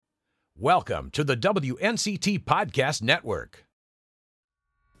Welcome to the WNCT Podcast Network.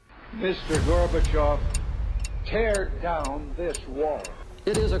 Mr. Gorbachev, tear down this wall.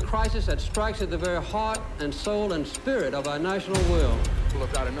 It is a crisis that strikes at the very heart and soul and spirit of our national will. People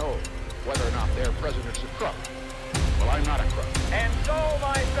have got to know whether or not their president's a crook. Well, I'm not a crook. And so,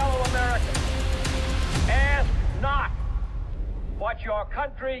 my fellow Americans, ask not what your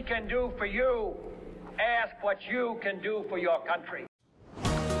country can do for you. Ask what you can do for your country.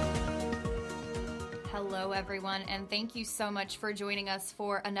 Hello, everyone, and thank you so much for joining us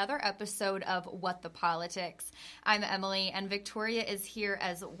for another episode of What the Politics. I'm Emily, and Victoria is here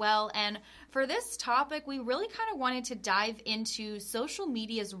as well. And for this topic, we really kind of wanted to dive into social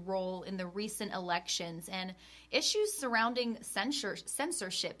media's role in the recent elections and issues surrounding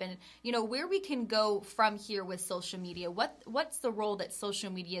censorship and, where we can go from here with social media. What's the role that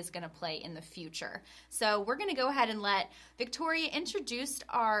social media is going to play in the future? So we're going to go ahead and let Victoria introduce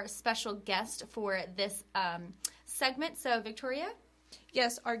our special guest for this segment. So, Victoria?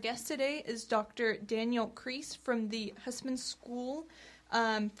 Yes, our guest today is Dr. Daniel Kreis from the Hussman School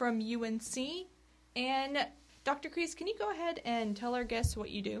from UNC. And Dr. Kreis, can you go ahead and tell our guests what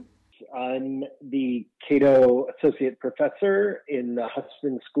you do? I'm the Cato Associate Professor in the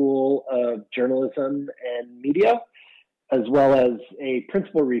Hussman School of Journalism and Media, as well as a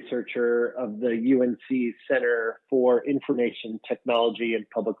principal researcher of the UNC Center for Information Technology and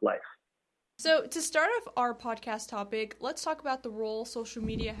Public Life. So to start off our podcast topic, let's talk about the role social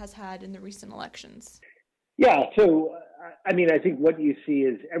media has had in the recent elections. Yeah, so I think what you see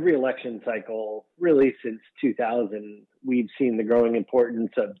is every election cycle, really since 2000, we've seen the growing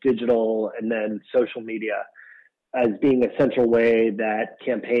importance of digital and then social media as being a central way that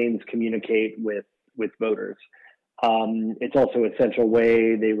campaigns communicate with voters. It's also a central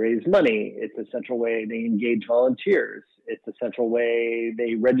way they raise money. It's a central way they engage volunteers. It's a central way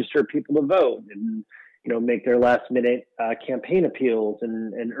they register people to vote and, make their last minute campaign appeals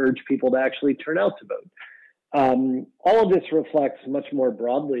and urge people to actually turn out to vote. All of this reflects much more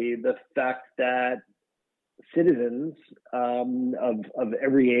broadly the fact that citizens of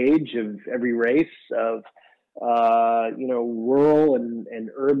every age, of every race, of rural and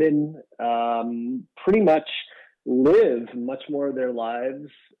urban, pretty much live much more of their lives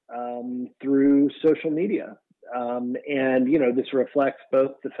through social media. This reflects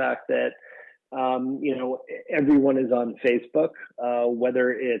both the fact that everyone is on Facebook,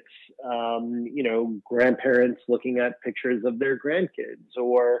 whether it's, grandparents looking at pictures of their grandkids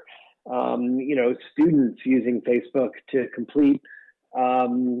or, students using Facebook to complete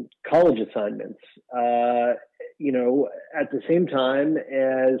college assignments, at the same time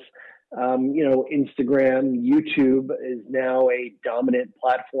as, Instagram, YouTube is now a dominant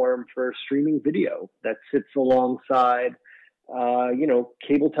platform for streaming video that sits alongside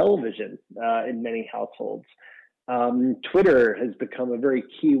cable television in many households. Twitter has become a very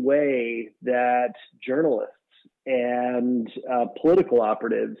key way that journalists and political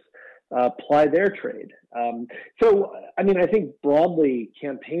operatives ply their trade. I think broadly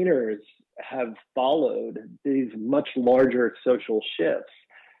campaigners have followed these much larger social shifts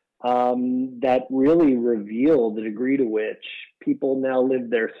that really reveal the degree to which people now live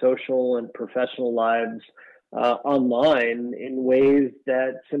their social and professional lives online in ways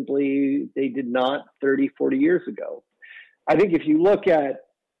that simply they did not 30, 40 years ago. I think if you look at,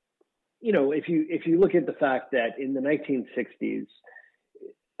 if you look at the fact that in the 1960s,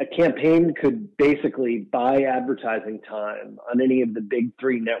 a campaign could basically buy advertising time on any of the big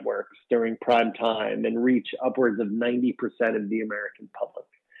three networks during prime time and reach upwards of 90% of the American public.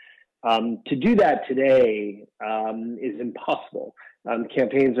 To do that today is impossible.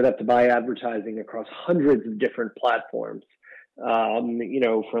 Campaigns would have to buy advertising across hundreds of different platforms, from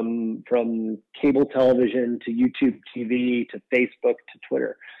cable television to YouTube TV to Facebook to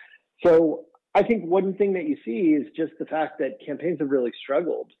Twitter. So I think one thing that you see is just the fact that campaigns have really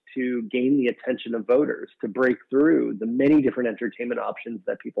struggled to gain the attention of voters, to break through the many different entertainment options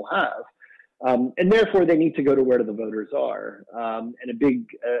that people have. And therefore, they need to go to where the voters are. And a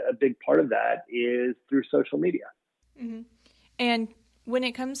big part of that is through social media. Mm-hmm. And when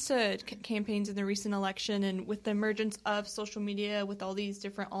it comes to campaigns in the recent election and with the emergence of social media with all these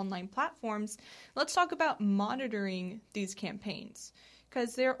different online platforms, let's talk about monitoring these campaigns.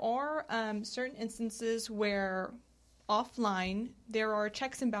 Because there are certain instances where offline there are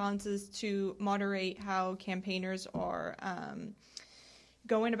checks and balances to moderate how campaigners are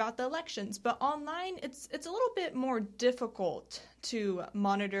going about the elections. But online, it's a little bit more difficult to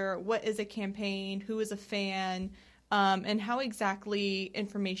monitor what is a campaign, who is a fan, and how exactly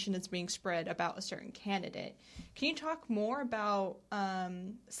information is being spread about a certain candidate. Can you talk more about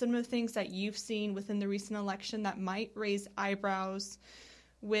some of the things that you've seen within the recent election that might raise eyebrows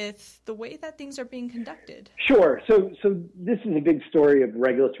with the way that things are being conducted? Sure. So this is a big story of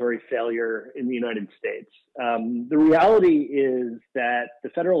regulatory failure in the United States. The reality is that the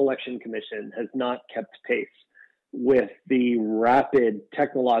Federal Election Commission has not kept pace with the rapid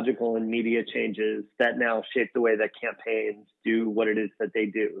technological and media changes that now shape the way that campaigns do what it is that they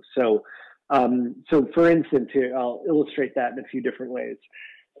do. So for instance, here, I'll illustrate that in a few different ways.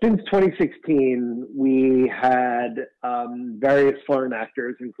 Since 2016, we had various foreign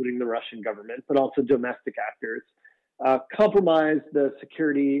actors, including the Russian government, but also domestic actors, compromise the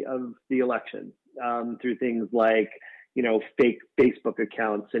security of the election through things like, fake Facebook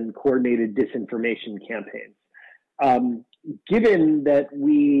accounts and coordinated disinformation campaigns. Given that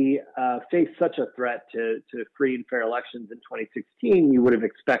we faced such a threat to free and fair elections in 2016, you would have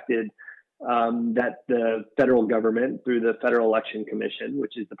expected that the federal government, through the Federal Election Commission,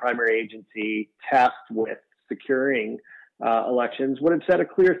 which is the primary agency tasked with securing elections, would have set a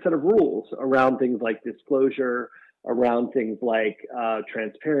clear set of rules around things like disclosure, around things like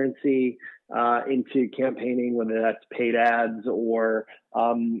transparency into campaigning, whether that's paid ads or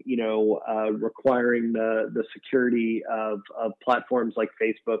requiring the security of platforms like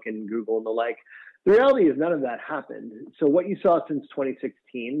Facebook and Google and the like. The reality is none of that happened. So what you saw since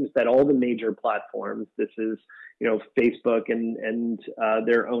 2016 is that all the major platforms, this is, Facebook and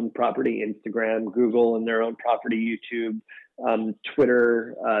their own property, Instagram, Google and their own property, YouTube,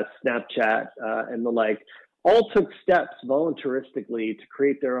 Twitter, Snapchat, and the like, all took steps voluntaristically to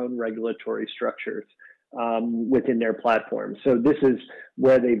create their own regulatory structures within their platform. So this is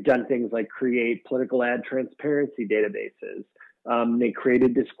where they've done things like create political ad transparency databases. They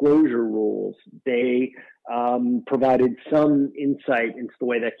created disclosure rules. They provided some insight into the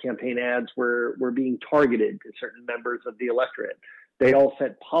way that campaign ads were being targeted to certain members of the electorate. They all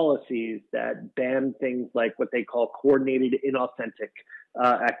set policies that ban things like what they call coordinated inauthentic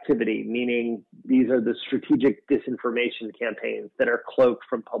activity, meaning these are the strategic disinformation campaigns that are cloaked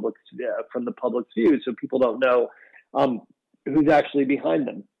from the public's view, so people don't know who's actually behind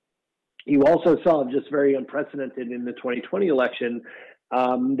them. You also saw, just very unprecedented in the 2020 election,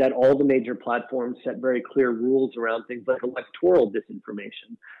 that all the major platforms set very clear rules around things like electoral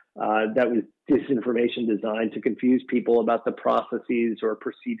disinformation. That was disinformation designed to confuse people about the processes or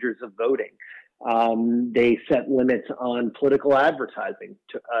procedures of voting. They set limits on political advertising.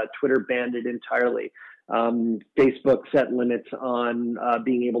 Twitter banned it entirely. Facebook set limits on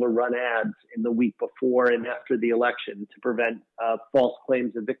being able to run ads in the week before and after the election to prevent false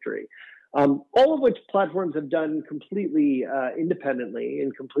claims of victory. All of which platforms have done completely independently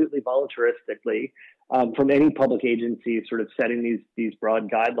and completely voluntaristically from any public agency sort of setting these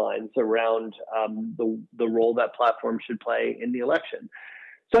broad guidelines around the role that platform should play in the election.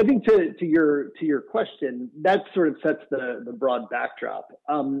 So I think to your question, that sort of sets the broad backdrop.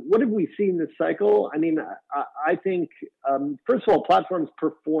 What have we seen this cycle? I mean, I think, first of all, platforms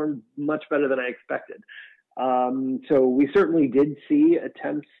performed much better than I expected. So we certainly did see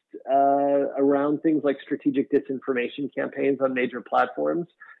attempts around things like strategic disinformation campaigns on major platforms.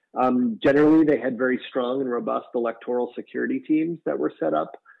 Generally, they had very strong and robust electoral security teams that were set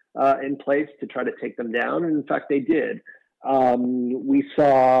up in place to try to take them down. And in fact, they did. We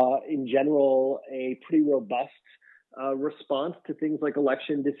saw, in general, a pretty robust response to things like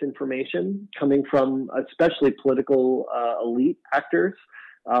election disinformation coming from especially political elite actors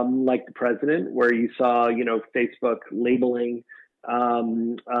like the president, where you saw, Facebook labeling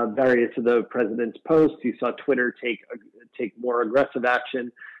various of the president's posts. You saw Twitter take more aggressive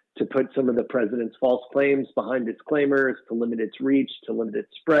action to put some of the president's false claims behind disclaimers, to limit its reach, to limit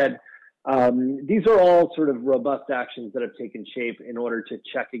its spread. These are all sort of robust actions that have taken shape in order to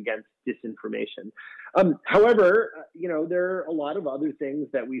check against disinformation. However, there are a lot of other things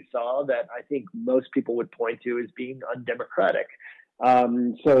that we saw that I think most people would point to as being undemocratic.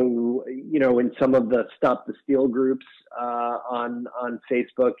 So, in some of the Stop the Steal groups on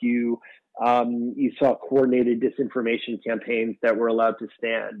Facebook, you saw coordinated disinformation campaigns that were allowed to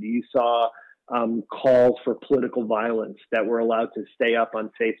stand. You saw calls for political violence that were allowed to stay up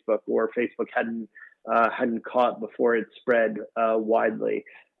on Facebook, or Facebook hadn't caught before it spread widely.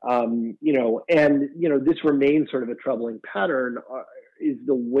 This remains sort of a troubling pattern, is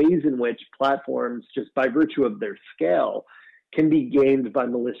the ways in which platforms, just by virtue of their scale, can be gamed by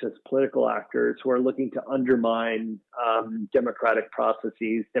malicious political actors who are looking to undermine democratic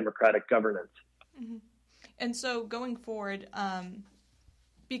processes, democratic governance. Mm-hmm. And so going forward,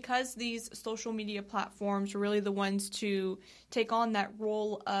 because these social media platforms are really the ones to take on that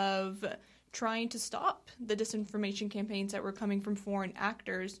role of trying to stop the disinformation campaigns that were coming from foreign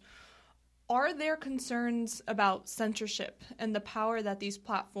actors, are there concerns about censorship and the power that these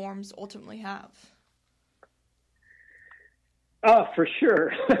platforms ultimately have? Oh, for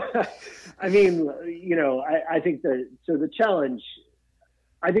sure. I mean, I think the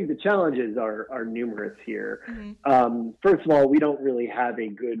challenges are numerous here. Mm-hmm. First of all, we don't really have a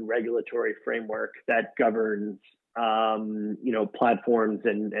good regulatory framework that governs, platforms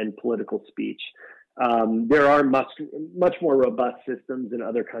and political speech. There are much more robust systems in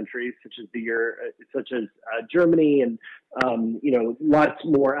other countries, such as Germany, and lots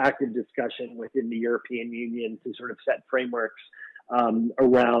more active discussion within the European Union to sort of set frameworks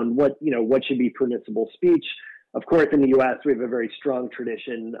around what should be permissible speech. Of course, in the U.S., we have a very strong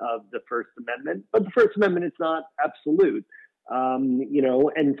tradition of the First Amendment, but the First Amendment is not absolute.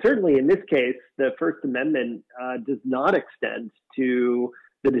 And certainly in this case, the First Amendment does not extend to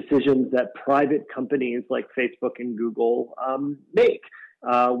the decisions that private companies like Facebook and Google make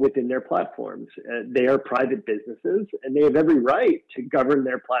within their platforms. They are private businesses, and they have every right to govern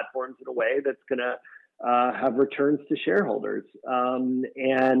their platforms in a way that's going to have returns to shareholders.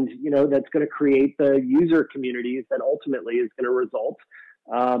 That's going to create the user communities that ultimately is going to result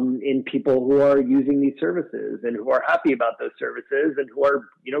in people who are using these services and who are happy about those services and who are,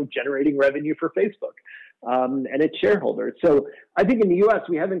 generating revenue for Facebook and its shareholders. So I think in the U.S.,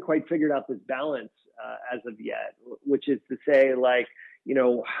 we haven't quite figured out this balance as of yet, which is to say,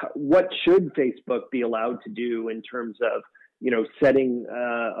 what should Facebook be allowed to do in terms of, setting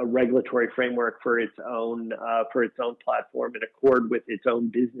a regulatory framework for its own platform in accord with its own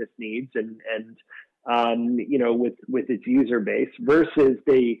business needs and with its user base versus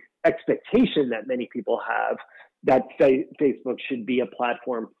the expectation that many people have that Facebook should be a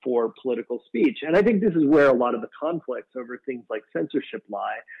platform for political speech. And I think this is where a lot of the conflicts over things like censorship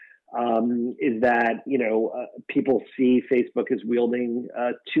lie, is that, people see Facebook as wielding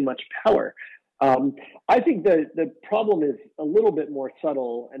too much power. I think the problem is a little bit more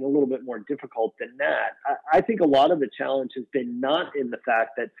subtle and a little bit more difficult than that. I think a lot of the challenge has been not in the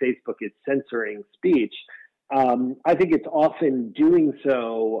fact that Facebook is censoring speech. I think it's often doing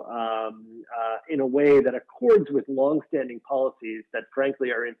so in a way that accords with longstanding policies that, frankly,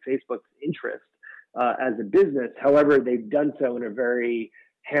 are in Facebook's interest as a business. However, they've done so in a very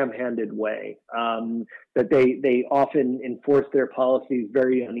ham-handed way, that they often enforce their policies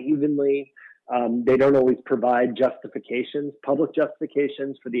very unevenly. They don't always provide public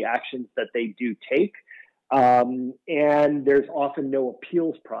justifications for the actions that they do take. And there's often no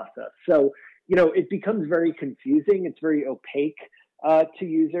appeals process. So, it becomes very confusing. It's very opaque to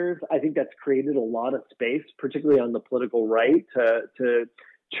users. I think that's created a lot of space, particularly on the political right, to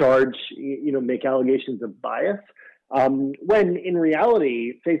charge, make allegations of bias. When in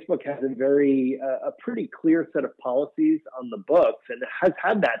reality, Facebook has a pretty clear set of policies on the books and has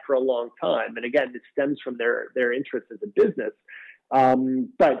had that for a long time. And again, it stems from their interest as a business.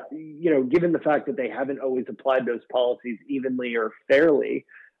 But, given the fact that they haven't always applied those policies evenly or fairly,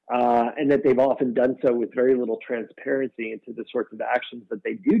 and that they've often done so with very little transparency into the sorts of actions that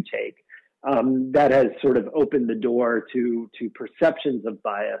they do take, that has sort of opened the door to perceptions of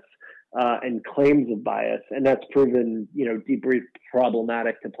bias and claims of bias, and that's proven, deeply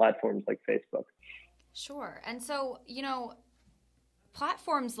problematic to platforms like Facebook. Sure. And so,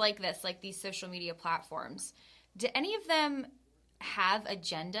 platforms like this, like these social media platforms, do any of them have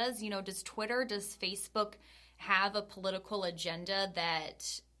agendas? Does Twitter, does Facebook have a political agenda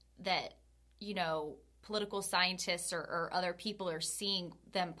that political scientists or other people are seeing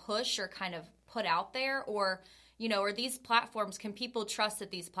them push or kind of put out there? Or are these platforms, can people trust that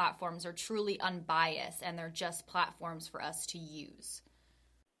these platforms are truly unbiased and they're just platforms for us to use?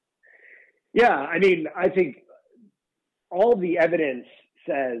 Yeah, I mean, I think all the evidence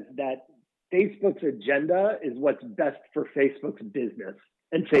says that Facebook's agenda is what's best for Facebook's business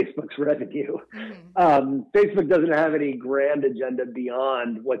and Facebook's revenue. Mm-hmm. Facebook doesn't have any grand agenda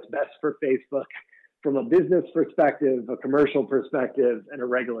beyond what's best for Facebook from a business perspective, a commercial perspective, and a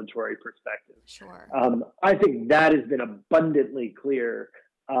regulatory perspective. Sure. I think that has been abundantly clear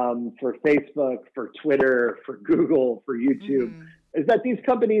for Facebook, for Twitter, for Google, for YouTube, is that these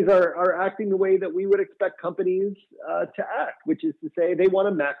companies are acting the way that we would expect companies to act, which is to say they want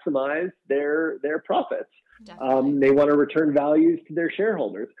to maximize their profits. They want to return values to their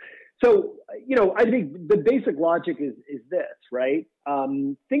shareholders. So, I think the basic logic is this, right?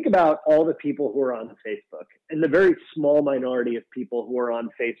 Think about all the people who are on Facebook and the very small minority of people who are on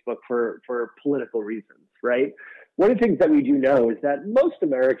Facebook for political reasons, right? one of the things that we do know is that most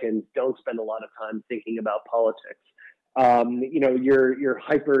Americans don't spend a lot of time thinking about politics. Your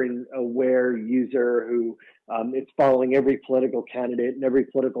hyper aware user who is following every political candidate and every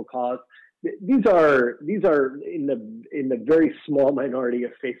political cause. These are in the very small minority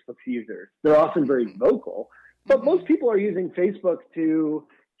of Facebook's users. They're often very vocal, but most people are using Facebook to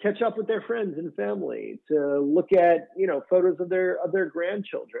catch up with their friends and family, to look at photos of their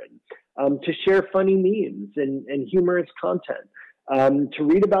grandchildren, to share funny memes and humorous content, to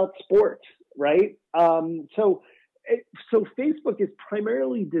read about sports, right? So Facebook is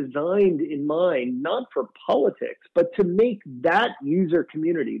primarily designed in mind, not for politics, but to make that user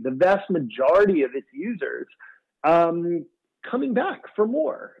community, the vast majority of its users, coming back for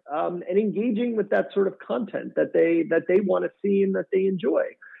more, and engaging with that sort of content that they want to see and that they enjoy.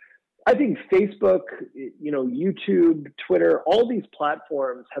 I think Facebook, YouTube, Twitter, all these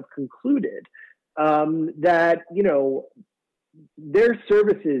platforms have concluded that, their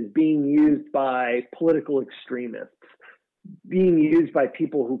services being used by political extremists, being used by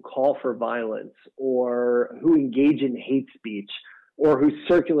people who call for violence or who engage in hate speech or who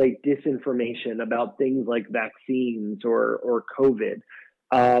circulate disinformation about things like vaccines or COVID,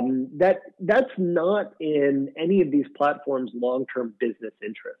 that's not in any of these platforms' long-term business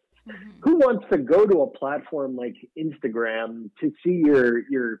interests. Mm-hmm. Who wants to go to a platform like Instagram to see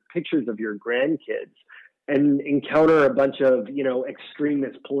your pictures of your grandkids and encounter a bunch of,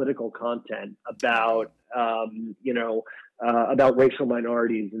 extremist political content about, about racial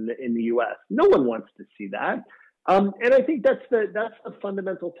minorities in the U.S.? No one wants to see that. And I think that's the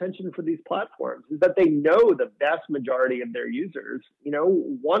fundamental tension for these platforms, is that they know the vast majority of their users,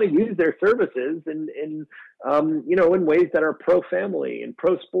 want to use their services in ways that are pro-family and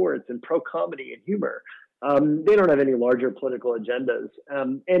pro-sports and pro-comedy and humor. They don't have any larger political agendas.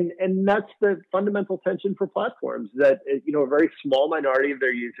 And that's the fundamental tension for platforms, that, a very small minority of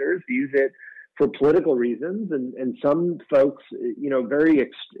their users use it for political reasons, and some folks, very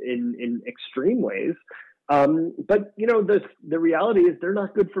in extreme ways. But the reality is they're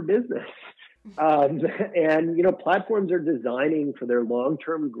not good for business. And platforms are designing for their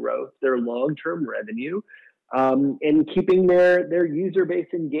long-term growth, their long-term revenue, and keeping their user base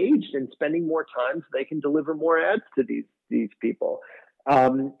engaged and spending more time so they can deliver more ads to these people.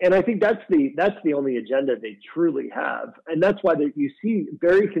 And I think that's the only agenda they truly have, and that's why you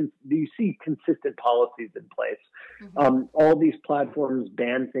see consistent policies in place. Mm-hmm. All these platforms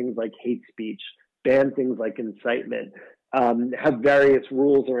ban things like hate speech, ban things like incitement, have various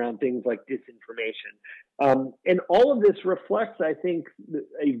rules around things like disinformation. And all of this reflects, I think,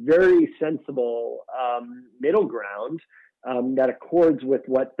 a very sensible middle ground that accords with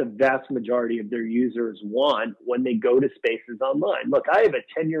what the vast majority of their users want when they go to spaces online. Look, I have a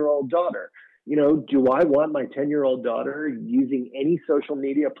 10-year-old daughter. Do I want my 10-year-old daughter using any social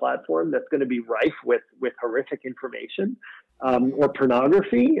media platform that's going to be rife with horrific information or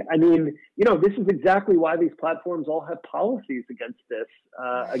pornography? I mean, this is exactly why these platforms all have policies against this,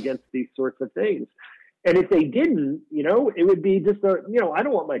 against these sorts of things. And if they didn't, it would be just I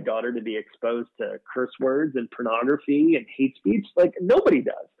don't want my daughter to be exposed to curse words and pornography and hate speech. Like, nobody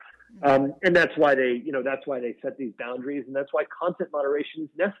does. And that's why they set these boundaries, and that's why content moderation is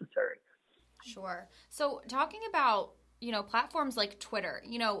necessary. Sure. So talking about, platforms like Twitter,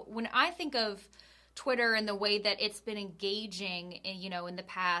 when I think of Twitter and the way that it's been engaging, in the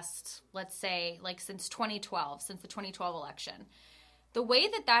past, let's say, like since the 2012 election, the way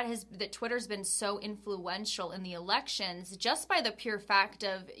that Twitter's been so influential in the elections, just by the pure fact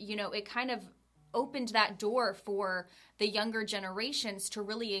of, it kind of opened that door for the younger generations to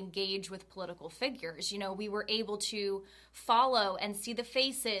really engage with political figures. We were able to follow and see the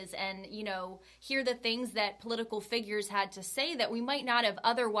faces and, hear the things that political figures had to say that we might not have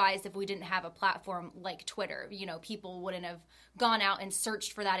otherwise if we didn't have a platform like Twitter. People wouldn't have gone out and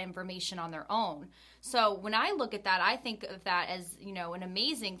searched for that information on their own. So when I look at that, I think of that as, an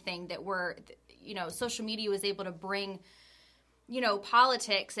amazing thing that social media was able to bring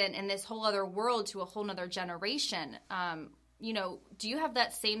politics and this whole other world to a whole nother generation. Do you have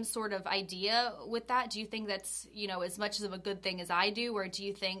that same sort of idea with that? Do you think that's, as much of a good thing as I do? Or do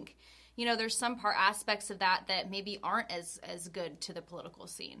you think, there's some aspects of that maybe aren't as good to the political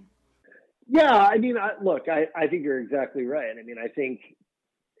scene? Yeah, I mean, I think you're exactly right. I mean, I think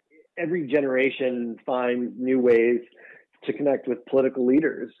every generation finds new ways to connect with political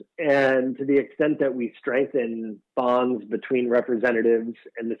leaders. And to the extent that we strengthen bonds between representatives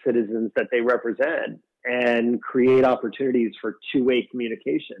and the citizens that they represent and create opportunities for two-way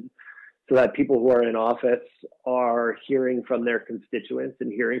communication so that people who are in office are hearing from their constituents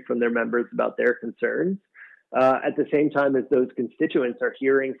and hearing from their members about their concerns, at the same time as those constituents are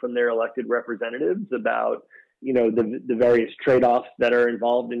hearing from their elected representatives about, the various trade-offs that are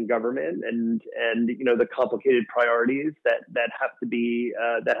involved in government and the complicated priorities that have to be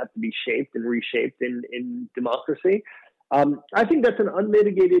shaped and reshaped in democracy. I think that's an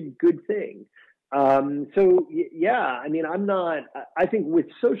unmitigated good thing. I think with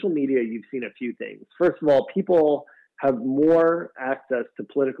social media, you've seen a few things. First of all, people have more access to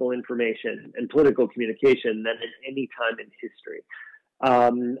political information and political communication than at any time in history.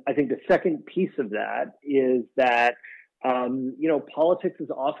 I think the second piece of that is that, politics is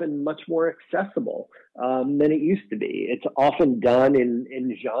often much more accessible than it used to be. It's often done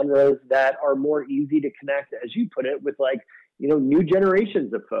in genres that are more easy to connect, as you put it, with new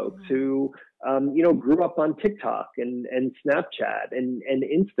generations of folks who, grew up on TikTok and Snapchat and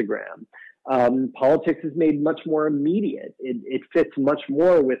Instagram. Politics is made much more immediate. It fits much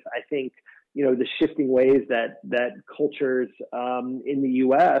more with, I think, the shifting ways that cultures in the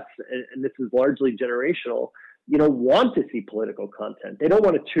U.S., and this is largely generational, want to see political content. They don't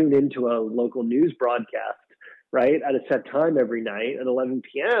want to tune into a local news broadcast, right, at a set time every night at 11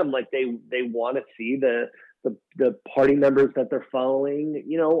 p.m. Like they want to see the party members that they're following,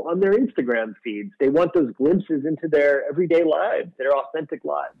 on their Instagram feeds. They want those glimpses into their everyday lives, their authentic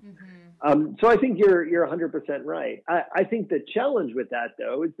lives. Mm-hmm. So I think you're 100% right. I think the challenge with that,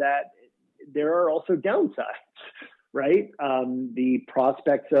 though, is that there are also downsides, right? The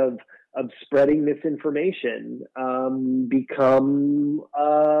prospects of spreading misinformation become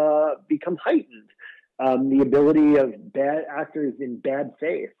heightened. The ability of bad actors in bad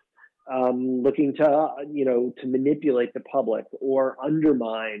faith looking to manipulate the public or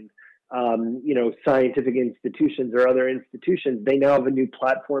undermine scientific institutions or other institutions, they now have a new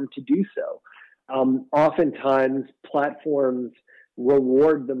platform to do so. Oftentimes, platforms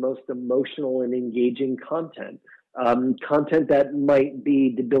reward the most emotional and engaging content that might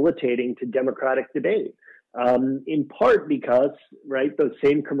be debilitating to democratic debate, in part because, right, those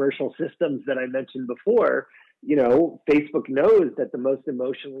same commercial systems that I mentioned before, Facebook knows that the most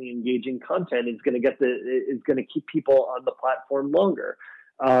emotionally engaging content is going to keep people on the platform longer.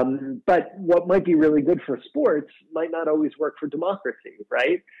 But what might be really good for sports might not always work for democracy,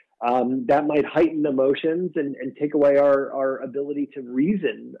 right? That might heighten emotions and take away our ability to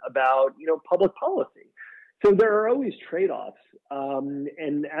reason about, public policy. So there are always trade-offs.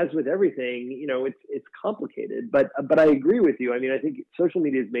 And as with everything, it's complicated, but I agree with you. I mean, I think social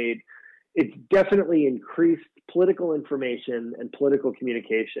media it's definitely increased political information and political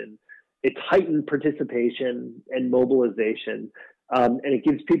communication. It's heightened participation and mobilization. And it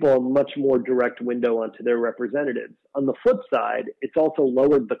gives people a much more direct window onto their representatives. On the flip side, it's also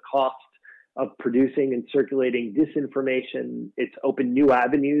lowered the cost of producing and circulating disinformation. It's opened new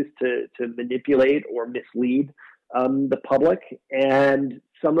avenues to manipulate or mislead the public. And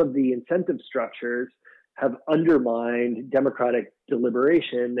some of the incentive structures have undermined democratic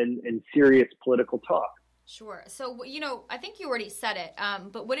deliberation and serious political talk. Sure. So, I think you already said it,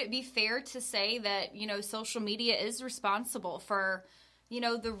 but would it be fair to say that, social media is responsible for,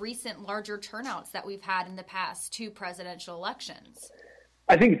 the recent larger turnouts that we've had in the past two presidential elections?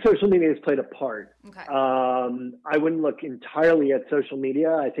 I think social media has played a part. Okay. I wouldn't look entirely at social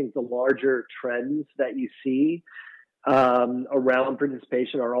media. I think the larger trends that you see around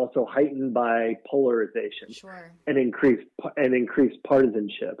participation are also heightened by polarization. Sure. and increased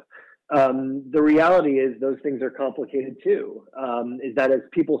partisanship. The reality is those things are complicated too, is that as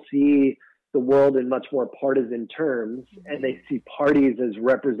people see the world in much more partisan terms, mm-hmm. and they see parties as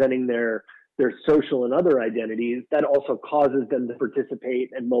representing their social and other identities, that also causes them to participate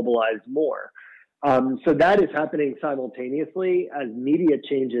and mobilize more. So that is happening simultaneously as media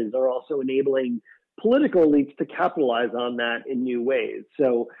changes are also enabling political elites to capitalize on that in new ways.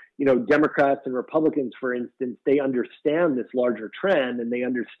 So, Democrats and Republicans, for instance, they understand this larger trend and they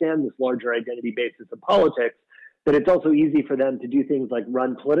understand this larger identity basis of politics, that it's also easy for them to do things like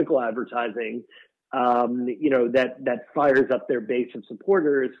run political advertising, that fires up their base of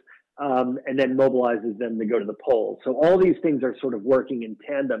supporters and then mobilizes them to go to the polls. So all these things are sort of working in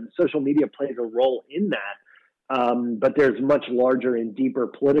tandem. Social media plays a role in that. But there's much larger and deeper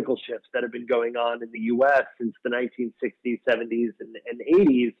political shifts that have been going on in the U.S. since the 1960s, 70s, and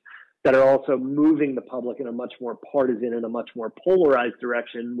 80s that are also moving the public in a much more partisan and a much more polarized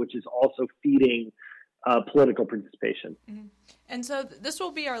direction, which is also feeding political participation. Mm-hmm. And so this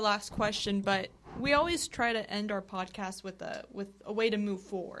will be our last question, but we always try to end our podcast with a way to move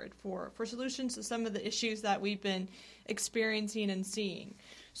forward for solutions to some of the issues that we've been experiencing and seeing.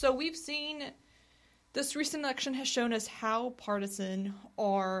 So we've seen this recent election has shown us how partisan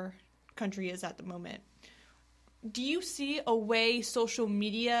our country is at the moment. do you see a way social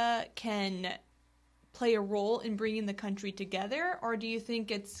media can play a role in bringing the country together, or do you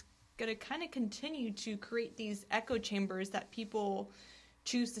think it's going to kind of continue to create these echo chambers that people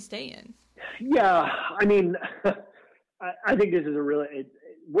choose to stay in? Yeah, I mean, I think this is a really,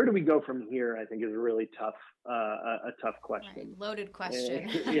 where do we go from here, I think is a really tough, a tough question. Right. Loaded question.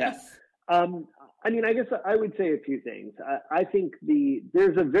 Yeah. I mean, I guess I would say a few things. I think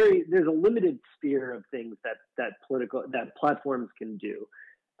there's a limited sphere of things that platforms can do,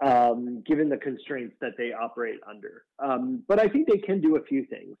 given the constraints that they operate under. But I think they can do a few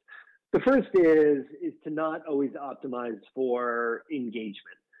things. The first is to not always optimize for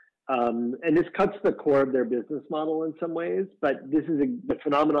engagement. And this cuts the core of their business model in some ways, but this is the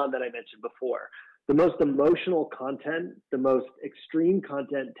phenomenon that I mentioned before. The most emotional content, the most extreme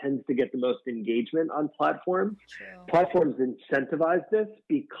content tends to get the most engagement on platforms. True. Platforms incentivize this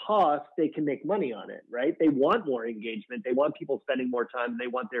because they can make money on it, right? They want more engagement. They want people spending more time. They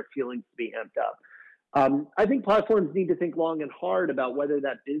want their feelings to be amped up. I think platforms need to think long and hard about whether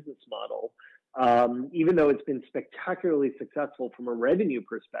that business model, even though it's been spectacularly successful from a revenue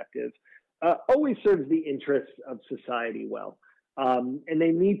perspective, always serves the interests of society well. And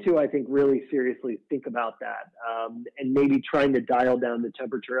they need to, I think, really seriously think about that, and maybe trying to dial down the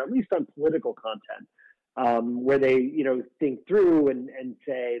temperature, at least on political content, where they, think through and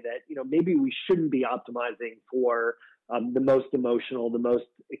say that, maybe we shouldn't be optimizing for the most emotional, the most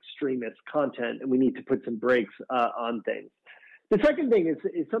extremist content, and we need to put some brakes on things. The second thing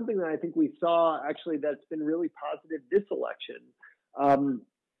is something that I think we saw actually that's been really positive this election.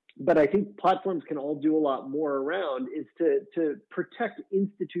 But I think platforms can all do a lot more around is to protect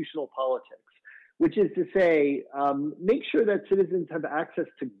institutional politics, which is to say, make sure that citizens have access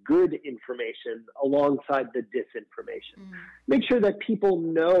to good information alongside the disinformation. Make sure that people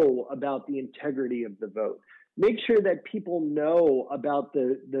know about the integrity of the vote. Make sure that people know about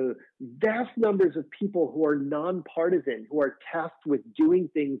the vast numbers of people who are nonpartisan, who are tasked with doing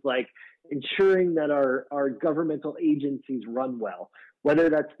things like ensuring that our governmental agencies run well, whether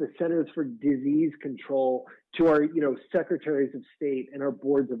that's the Centers for Disease Control to our, secretaries of state and our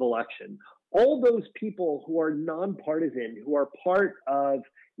boards of election. All those people who are nonpartisan, who are part of,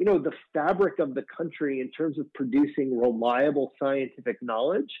 the fabric of the country in terms of producing reliable scientific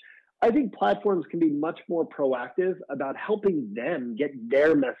knowledge, I think platforms can be much more proactive about helping them get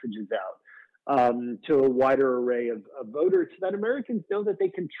their messages out to a wider array of voters so that Americans know that they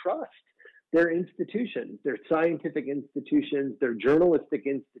can trust their institutions, their scientific institutions, their journalistic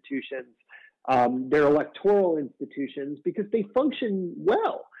institutions, their electoral institutions, because they function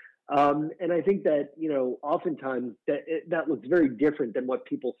well. And I think that, oftentimes that looks very different than what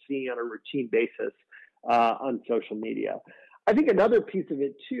people see on a routine basis on social media. I think another piece of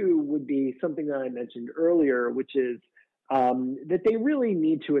it, too, would be something that I mentioned earlier, which is that they really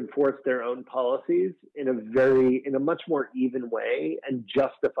need to enforce their own policies in a much more even way and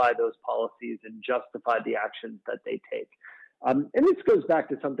justify those policies and justify the actions that they take. And this goes back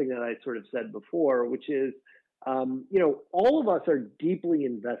to something that I sort of said before, which is, all of us are deeply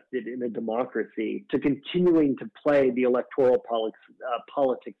invested in a democracy to continuing to play the electoral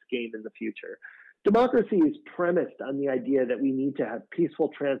politics game in the future. Democracy is premised on the idea that we need to have peaceful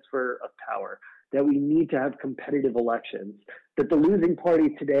transfer of power, that we need to have competitive elections, that the losing party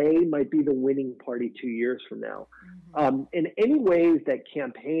today might be the winning party 2 years from now. In any ways that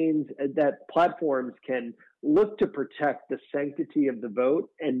campaigns, that platforms can look to protect the sanctity of the vote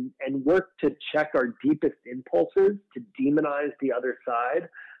and work to check our deepest impulses to demonize the other side,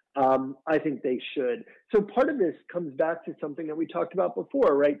 I think they should. So part of this comes back to something that we talked about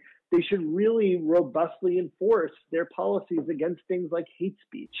before, right? They should really robustly enforce their policies against things like hate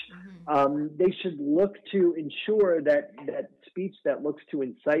speech. They should look to ensure that speech that looks to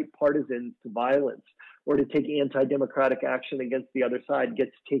incite partisans to violence or to take anti-democratic action against the other side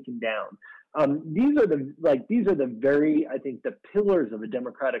gets taken down. These are the very, I think, the pillars of a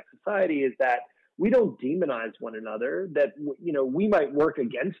democratic society is that we don't demonize one another, that, we might work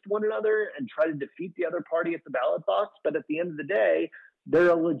against one another and try to defeat the other party at the ballot box, but at the end of the day, they're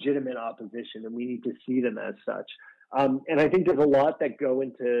a legitimate opposition and we need to see them as such. And I think there's a lot that go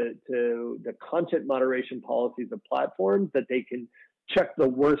into the content moderation policies of platforms that they can check the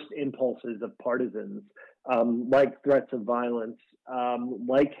worst impulses of partisans, like threats of violence,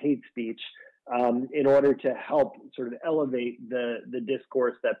 like hate speech, in order to help sort of elevate the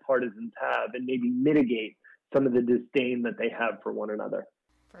discourse that partisans have and maybe mitigate some of the disdain that they have for one another.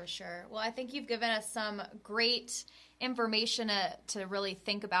 For sure. Well, I think you've given us some great information to really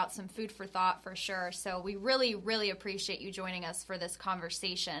think about, some food for thought for sure. So we really, really appreciate you joining us for this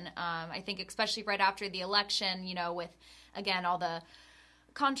conversation. I think especially right after the election, with, again, all the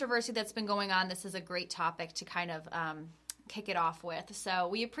controversy that's been going on, this is a great topic to kind of kick it off with. So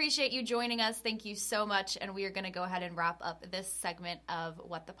we appreciate you joining us. Thank you so much. And we are going to go ahead and wrap up this segment of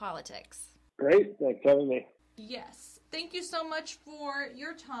What the Politics. Great. Thanks for having me. Yes. Thank you so much for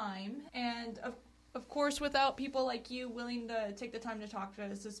your time. And of course, without people like you willing to take the time to talk to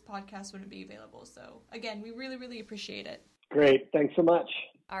us, this podcast wouldn't be available. So again, we really, really appreciate it. Great. Thanks so much.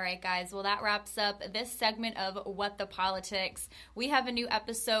 All right, guys. Well, that wraps up this segment of What the Politics. We have a new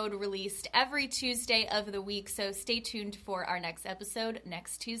episode released every Tuesday of the week, so stay tuned for our next episode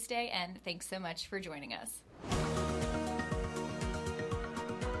next Tuesday, and thanks so much for joining us.